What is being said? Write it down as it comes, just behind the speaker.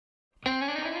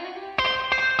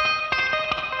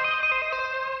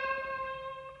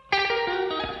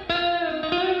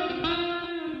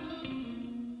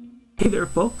Hey there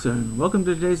folks, and welcome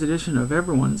to today's edition of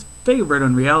everyone's favorite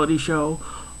reality show,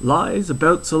 Lies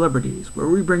About Celebrities, where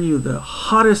we bring you the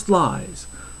hottest lies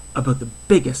about the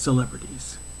biggest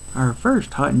celebrities. Our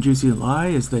first hot and juicy lie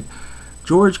is that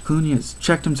George Clooney has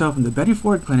checked himself in the Betty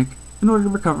Ford Clinic in order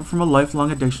to recover from a lifelong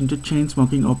addiction to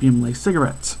chain-smoking opium-laced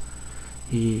cigarettes.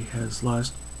 He has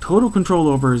lost total control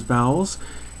over his bowels,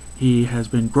 he has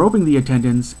been groping the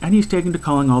attendants, and he's taken to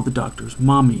calling all the doctors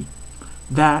mommy.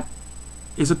 That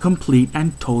is a complete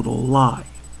and total lie.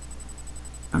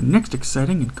 Our next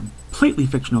exciting and completely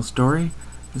fictional story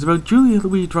is about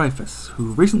Loius-Dreyfuss,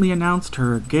 who recently announced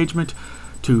her engagement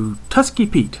to Tusky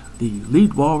Pete, the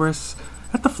lead walrus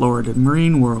at the Florida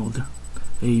Marine World.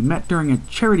 They met during a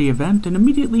charity event and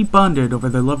immediately bonded over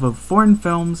their love of foreign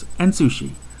films and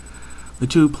sushi. The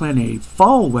two plan a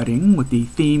fall wedding, with the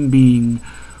theme being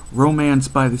Romance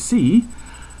by the Sea,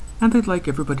 and they'd like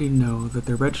everybody to know that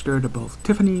they're registered at both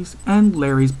Tiffany's and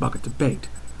Larry's Buckets of Bait.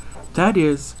 That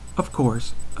is, of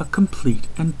course, a complete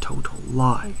and total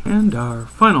lie. And our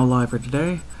final lie for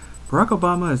today: Barack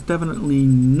Obama is definitely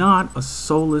not a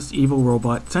soulless evil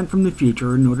robot sent from the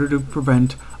future in order to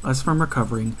prevent us from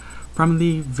recovering from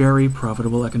the very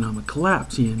profitable economic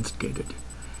collapse he instigated.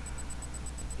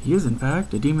 He is, in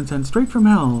fact, a demon sent straight from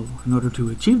hell in order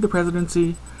to achieve the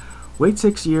presidency, wait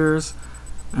 6 years,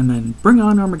 and then bring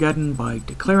on Armageddon by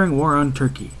declaring war on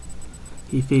Turkey.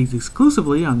 He feeds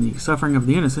exclusively on the suffering of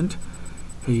the innocent.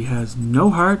 He has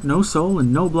no heart, no soul,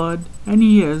 and no blood, and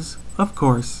he is, of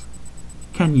course,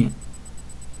 Kenyan.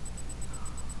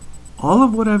 All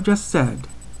of what I've just said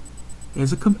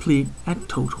is a complete and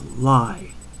total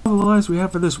lie. All the lies we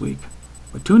have for this week,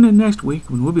 but tune in next week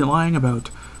when we'll be lying about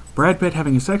Brad Pitt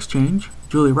having a sex change,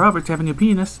 Julia Roberts having a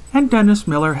penis, and Dennis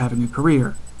Miller having a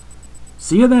career.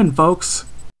 See you then, folks!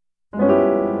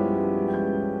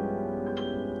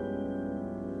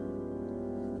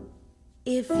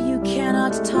 If you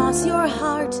cannot toss your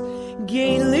heart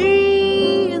gaily